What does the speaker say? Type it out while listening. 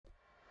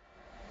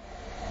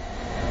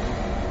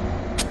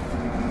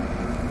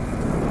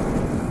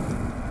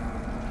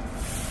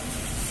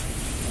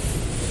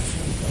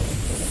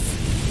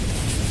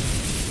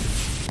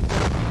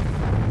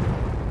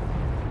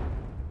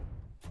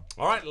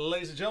All right,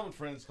 ladies and gentlemen,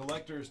 friends,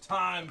 collectors,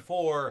 time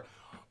for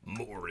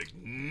more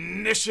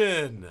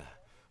ignition.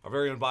 Our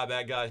very own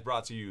buyback guys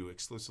brought to you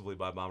exclusively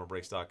by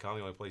BomberBreaks.com.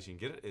 The only place you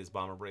can get it is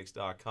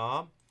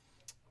BomberBreaks.com.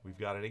 We've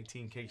got an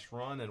 18-case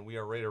run, and we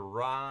are ready to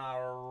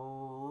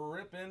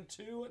rip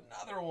into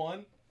another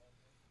one.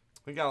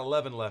 We got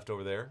 11 left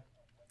over there.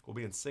 We'll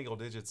be in single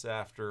digits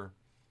after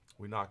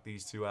we knock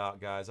these two out,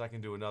 guys. I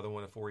can do another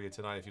one for you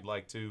tonight if you'd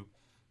like to.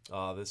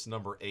 This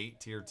number 8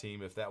 tier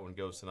team, if that one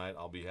goes tonight,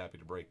 I'll be happy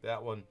to break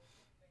that one.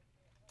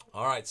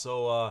 All right,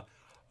 so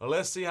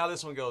let's see how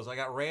this one goes. I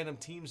got random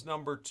teams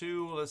number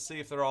 2. Let's see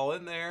if they're all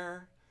in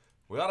there.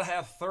 We ought to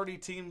have 30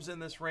 teams in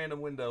this random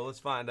window. Let's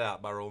find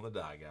out by rolling the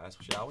die, guys,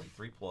 shall we?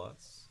 3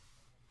 plus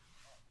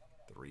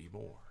 3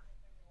 more.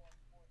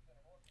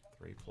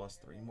 3 plus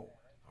 3 more.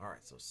 All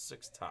right, so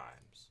 6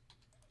 times.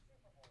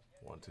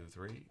 1, 2,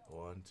 3.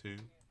 1, 2, 3.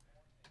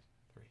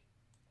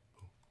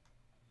 Boom.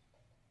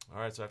 All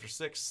right, so after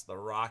 6, the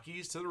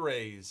Rockies to the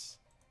Rays.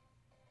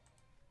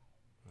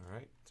 All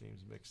right,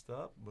 teams mixed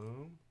up.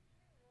 Boom.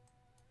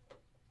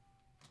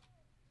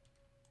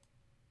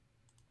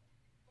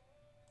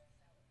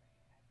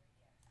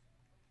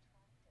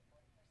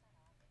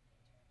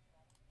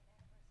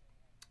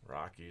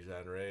 Rockies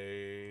and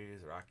Rays,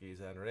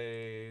 Rockies and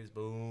Rays,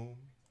 boom.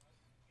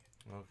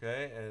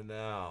 Okay, and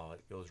now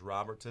it goes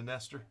Robert to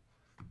Nestor.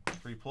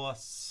 3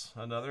 plus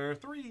another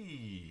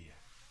 3.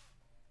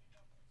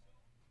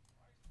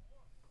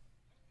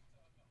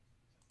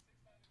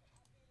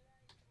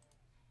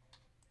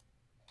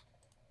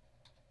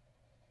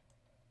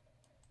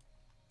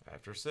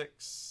 After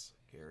 6,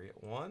 Gary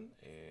at 1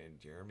 and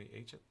Jeremy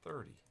H at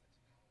 30.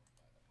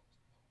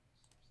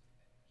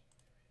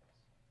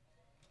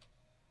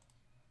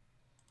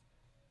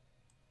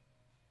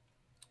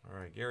 All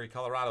right, Gary,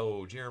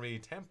 Colorado. Jeremy,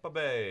 Tampa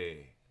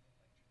Bay.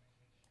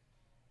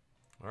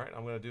 All right,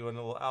 I'm going to do a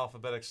little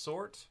alphabetic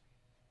sort.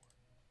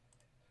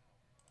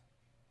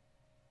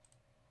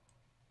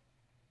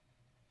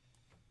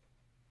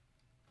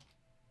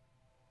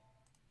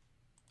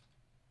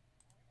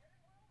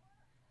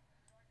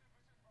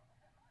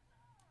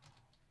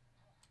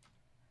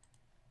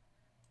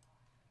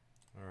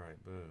 All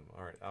right, boom.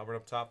 All right, Albert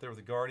up top there with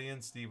the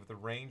Guardians. Steve with the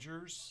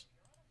Rangers.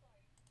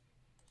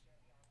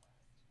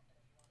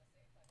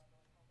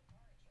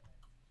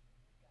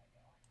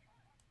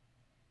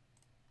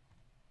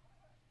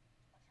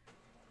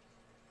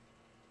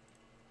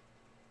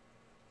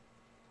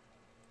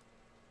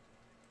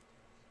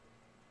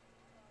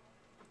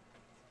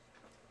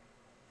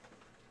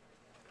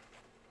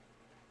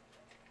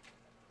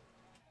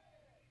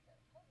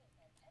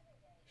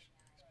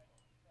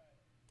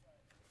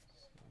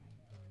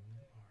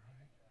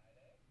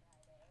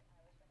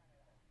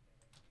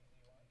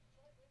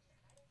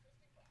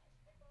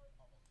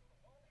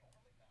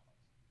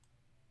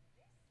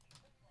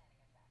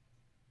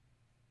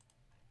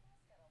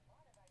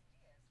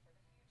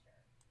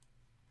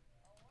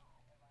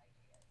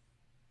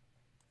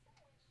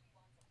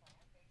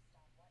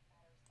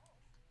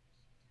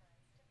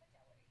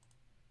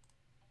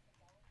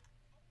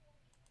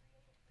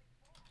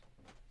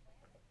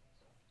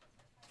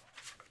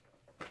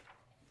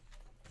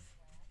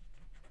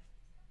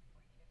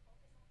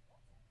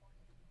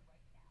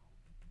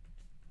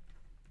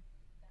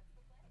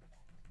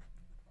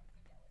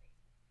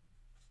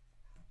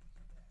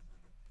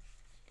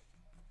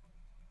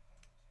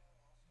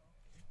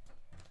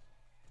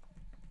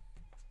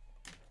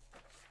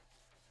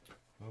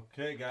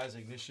 Okay, guys,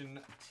 ignition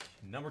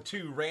number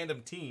 2,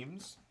 random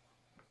teams.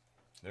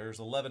 There's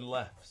 11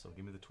 left, so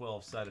give me the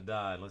 12-sided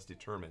die, and let's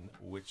determine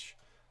which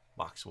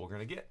box we're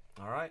going to get.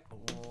 All right,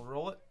 we'll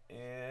roll it,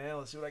 and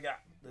let's see what I got.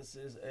 This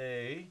is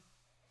a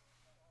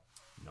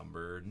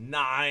number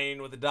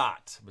 9 with a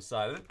dot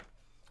beside it.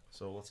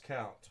 So let's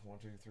count. 1,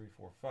 2, 3,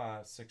 4,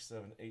 5, 6,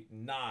 7, 8,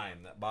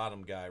 9. That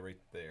bottom guy right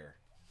there.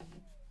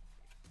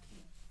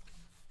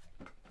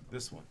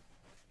 This one.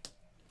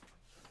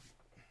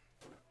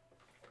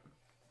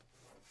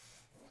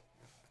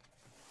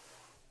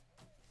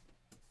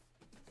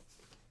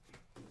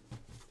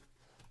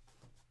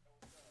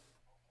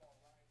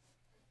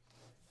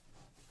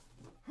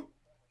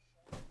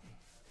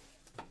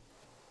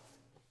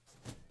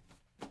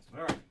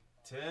 All right,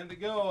 10 to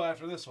go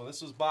after this one.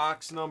 This was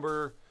case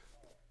number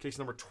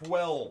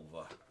 12.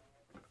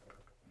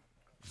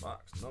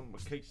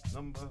 Case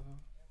number.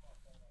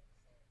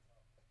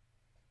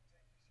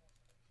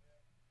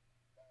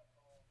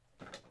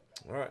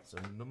 All right, so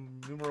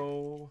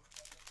numero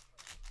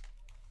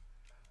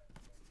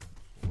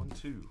 1,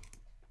 2.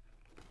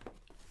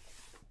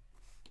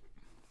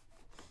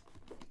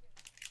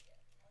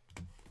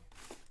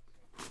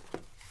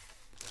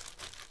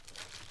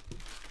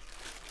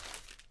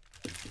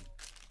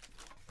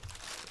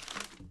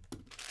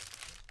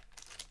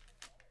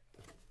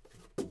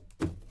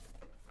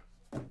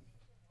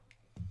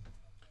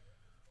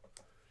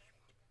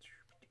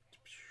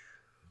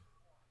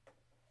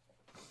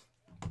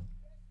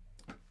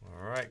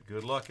 All right,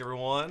 good luck,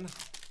 everyone.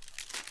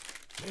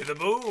 May the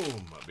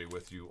boom be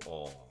with you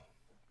all.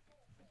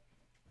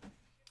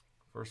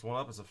 First First one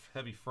up is a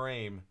heavy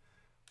frame.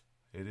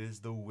 It is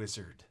the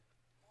Wizard.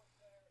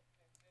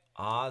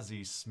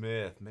 Ozzie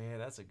Smith. Man,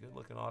 that's a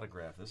good-looking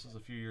autograph. This was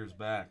a few years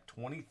back.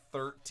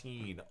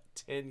 2013.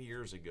 10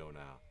 years ago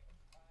now.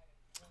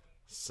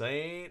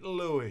 St.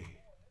 Louis.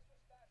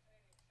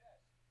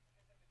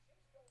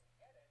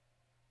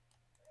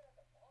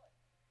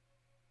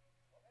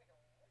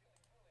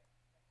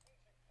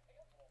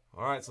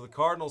 All right, so the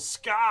Cardinals.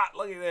 Scott,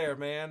 looky there,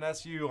 man.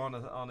 That's you on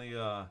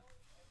the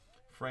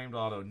framed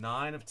auto.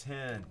 9 of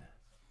 10.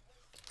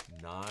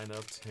 9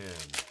 of 10.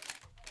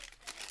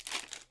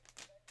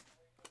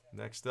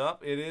 Next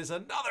up, it is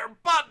another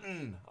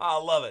button. I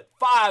love it.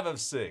 5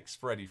 of 6.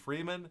 Freddie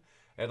Freeman,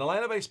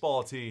 Atlanta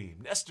baseball team.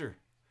 Nestor.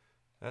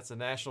 That's a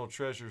National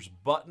Treasures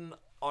button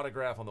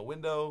autograph on the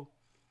window.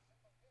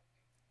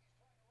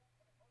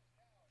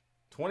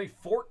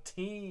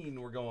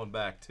 2014 we're going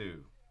back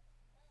to.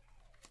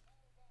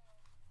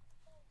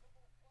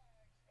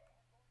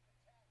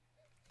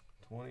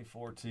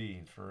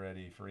 '14 for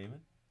Freddie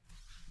Freeman.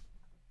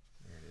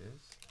 There it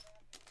is.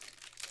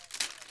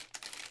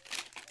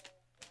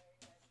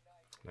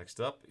 Next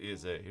up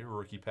is a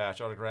rookie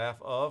patch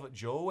autograph of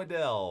Joe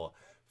Adell.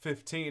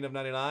 15 of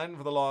 99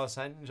 for the Los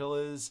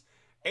Angeles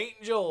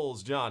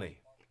Angels, Johnny.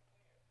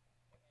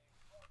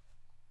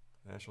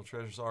 National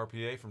Treasures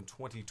RPA from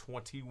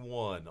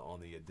 2021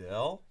 on the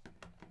Adell.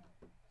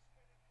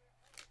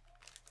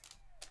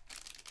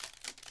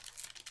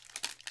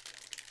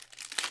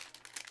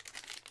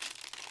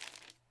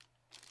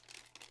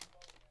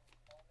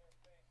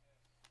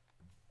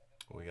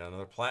 We got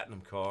another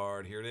platinum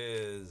card. Here it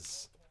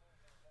is.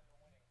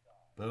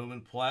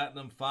 Bowman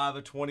Platinum, 5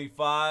 of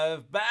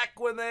 25. Back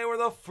when they were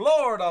the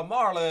Florida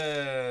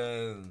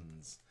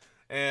Marlins.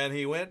 And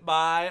he went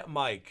by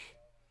Mike.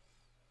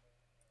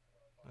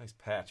 Nice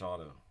patch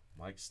auto.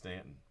 Mike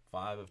Stanton,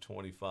 5 of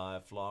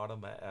 25.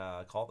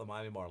 Florida, called the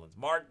Miami Marlins.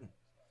 Martin.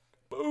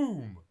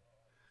 Boom.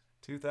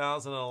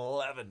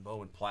 2011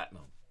 Bowman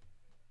Platinum.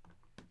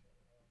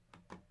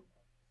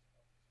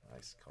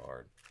 Nice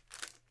card.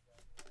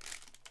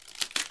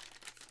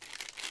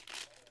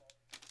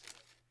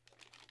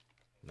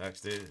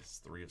 Next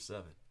is 3 of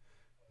 7.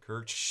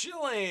 Kurt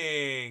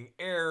Schilling,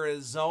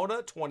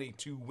 Arizona,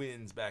 22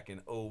 wins back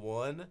in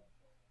 01.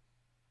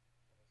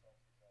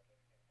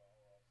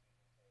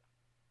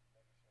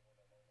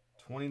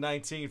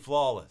 '19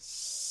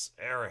 Flawless,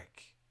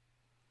 Eric.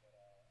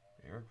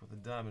 Eric with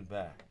the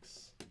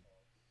Diamondbacks.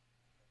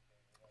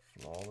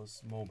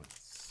 Flawless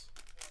moments.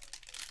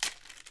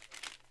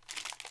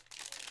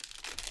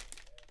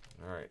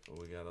 All right, well,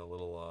 we got a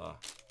little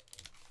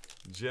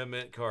Gem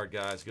Mint card,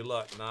 guys. Good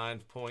luck.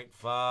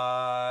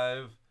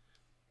 9.5.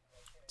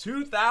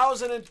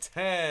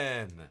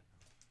 2010.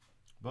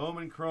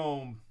 Bowman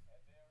Chrome.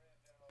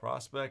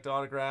 Prospect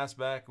autographs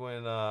back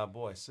when,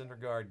 boy,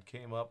 Syndergaard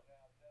came up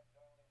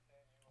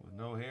with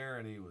no hair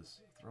and he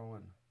was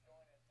throwing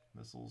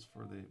missiles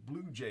for the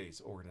Blue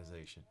Jays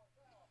organization.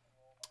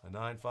 A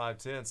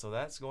 9.5/10. So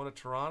that's going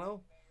to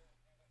Toronto.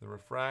 The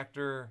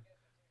refractor,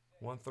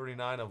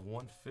 139 of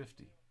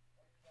 150.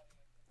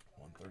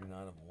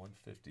 139 of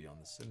 150 on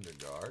the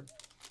Syndergaard.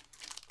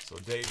 So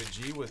David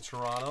G with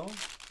Toronto.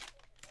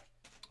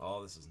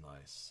 Oh, this is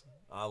nice.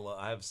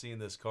 I have seen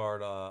this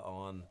card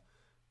on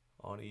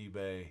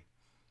eBay.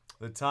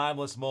 The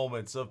timeless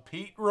moments of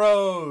Pete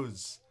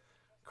Rose.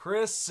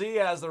 Chris C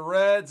has the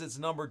Reds. It's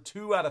number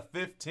 2 out of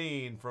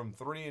 15 from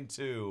 3 and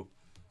 2.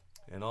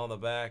 And on the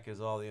back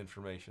is all the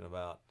information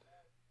about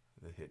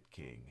the Hit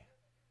King.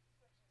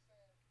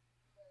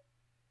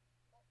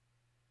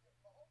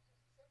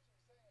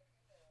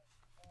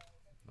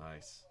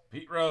 Nice.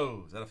 Pete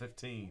Rose out of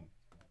 15.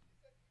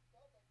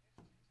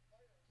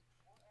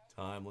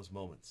 Timeless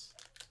moments.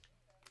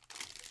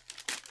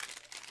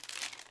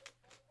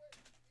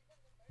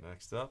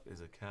 Next up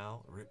is a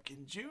Cal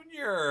Ripken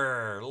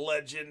Jr.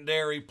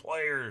 Legendary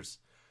players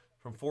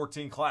from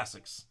 14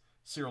 Classics.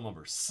 Serial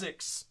number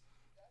 6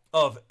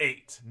 of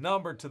 8.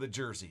 Numbered to the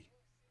jersey.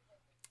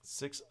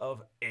 6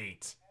 of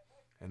 8.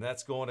 And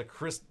that's going to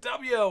Chris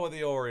W. with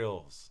the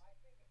Orioles.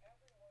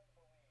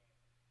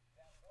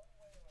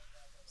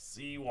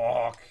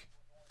 Seawalk.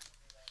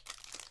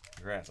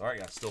 Congrats. All right,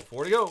 guys. Still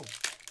 4 to go. Let's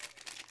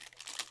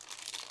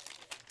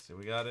see what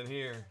we got in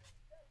here.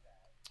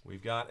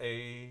 We've got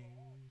a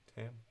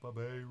Tampa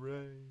Bay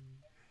Ray.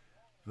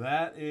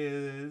 That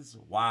is,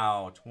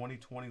 wow,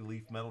 2020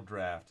 Leaf Metal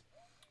Draft.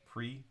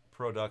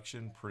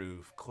 Pre-production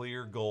proof.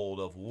 Clear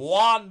gold of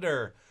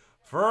Wander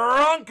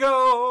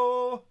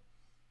Franco.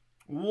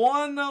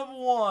 1 of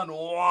 1.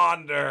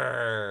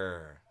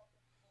 Wander.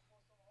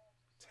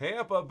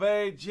 Tampa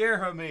Bay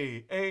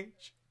Jeremy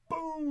H.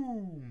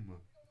 Boom.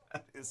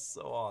 That is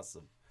so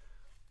awesome.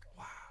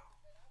 Wow.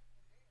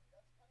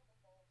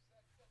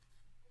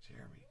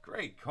 Jeremy,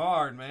 great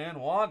card, man.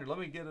 Wander. Let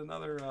me get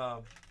another.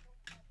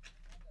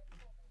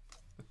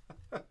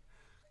 Put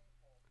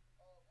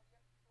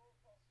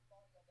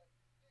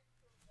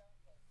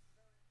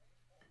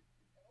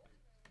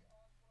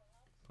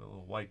a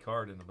little white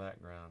card in the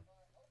background.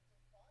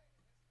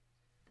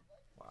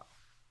 Wow.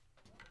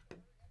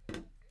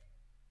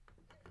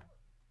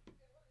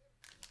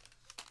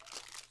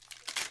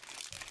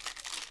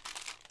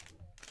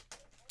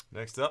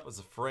 Next up is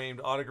a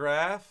framed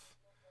autograph.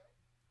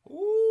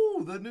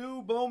 Ooh, the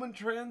new Bowman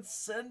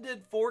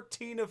Transcendent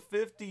 14 of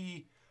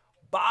 50,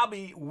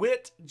 Bobby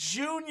Witt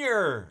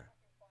Jr.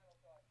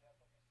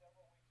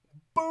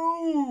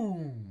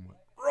 Boom!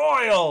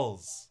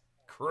 Royals!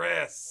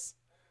 Chris.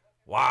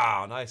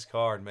 Wow, nice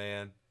card,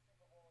 man.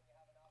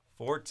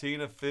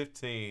 14 of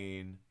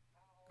 15.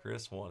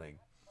 Chris Wanting.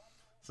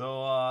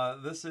 So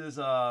this is,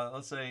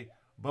 let's say,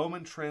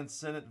 Bowman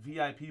Transcendent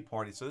VIP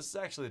Party. So this is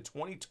actually a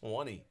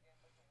 2020.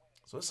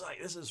 So it's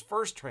like this is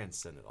first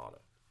Transcendent auto.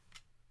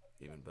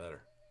 Even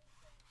better.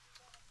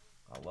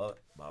 I love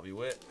it. Bobby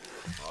Witt.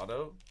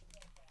 Auto.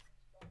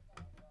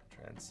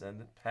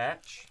 Transcendent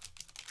patch.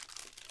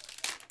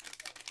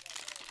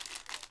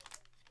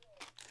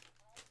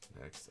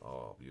 Next.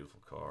 Oh,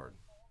 beautiful card.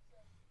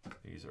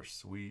 These are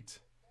sweet.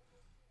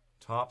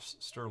 Topps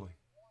Sterling.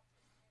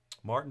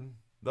 Martin,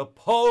 the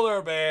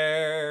Polar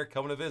Bear,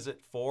 coming to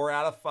visit. 4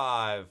 out of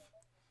 5.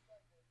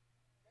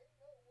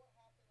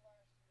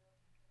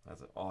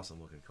 That's an awesome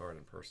looking card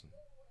in person.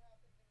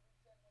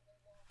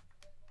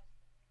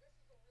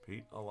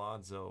 Pete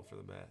Alonso for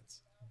the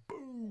Mets.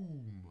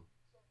 Boom.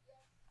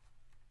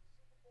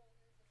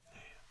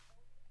 Damn.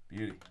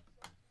 Beauty.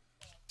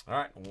 All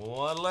right,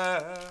 one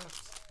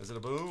left. Is it a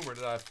boom or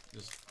did I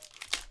just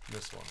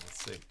miss one?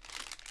 Let's see.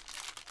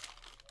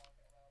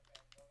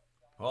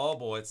 Oh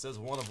boy, it says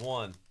 1 of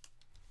 1.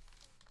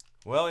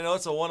 Well, you know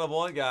it's a 1 of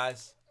 1,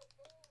 guys.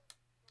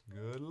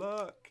 Good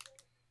luck.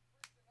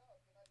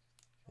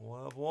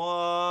 1 of 1.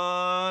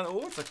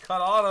 Oh, it's a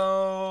cut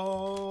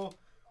auto.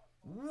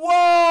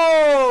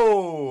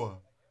 Whoa!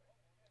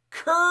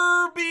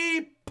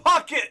 Kirby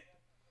Puckett.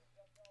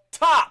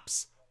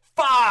 Topps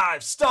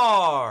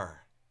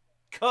 5-star.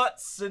 Cut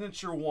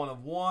signature 1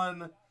 of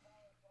 1.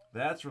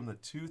 That's from the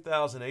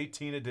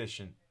 2018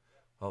 edition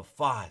of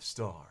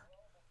 5-star.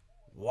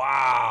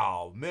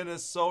 Wow.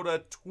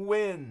 Minnesota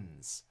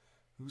Twins.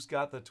 Who's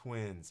got the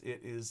Twins?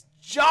 It is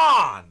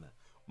John.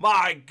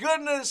 My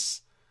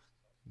goodness.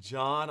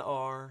 John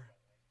R.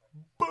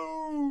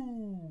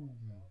 Boom.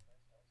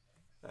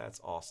 That's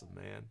awesome,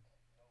 man.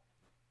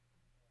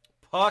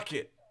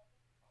 Puckett.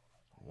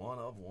 1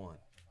 of 1.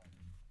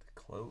 To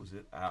close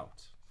it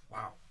out.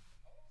 Wow.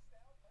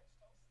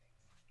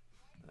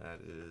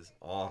 That is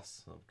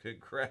awesome.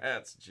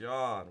 Congrats,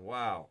 John.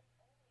 Wow.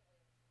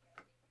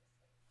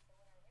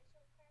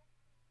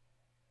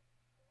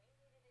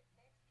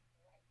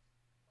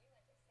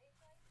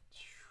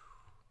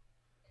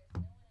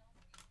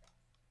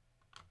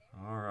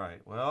 All right.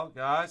 Well,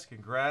 guys,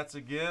 congrats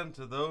again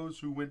to those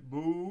who went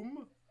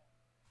boom.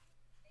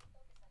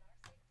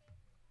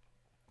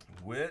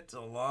 Witt,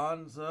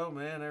 Alonso.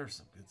 Man, there's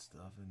some good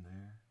stuff in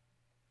there.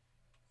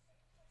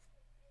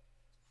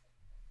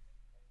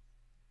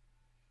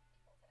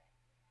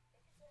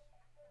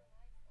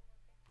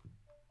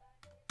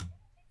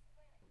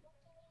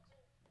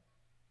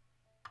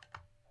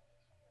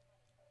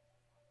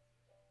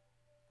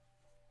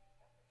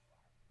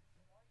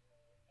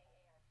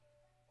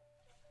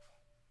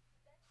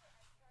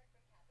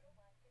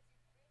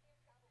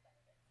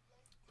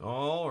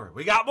 Don't worry.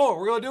 We got more.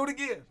 We're going to do it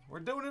again.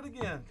 We're doing it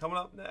again. Coming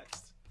up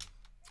next.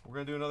 We're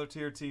going to do another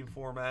tier team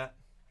format.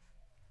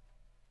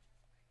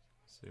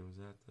 Let's see, was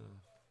that the...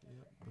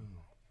 Yep, boom.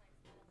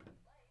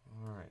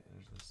 All right,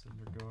 there's the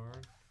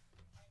Syndergaard.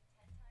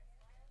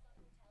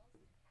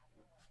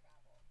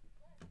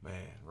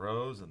 Man,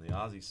 Rose and the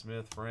Ozzie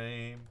Smith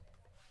frame.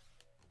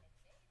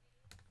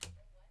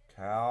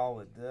 Cal,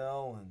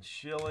 Liddell, and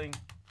Schilling.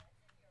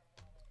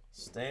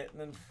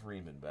 Stanton and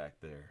Freeman back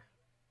there.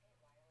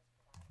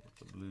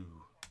 The blue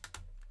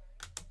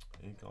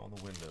ink on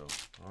the window.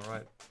 All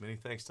right. Many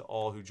thanks to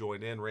all who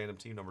joined in. Random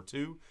team number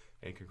 2.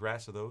 And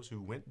congrats to those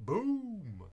who went boom.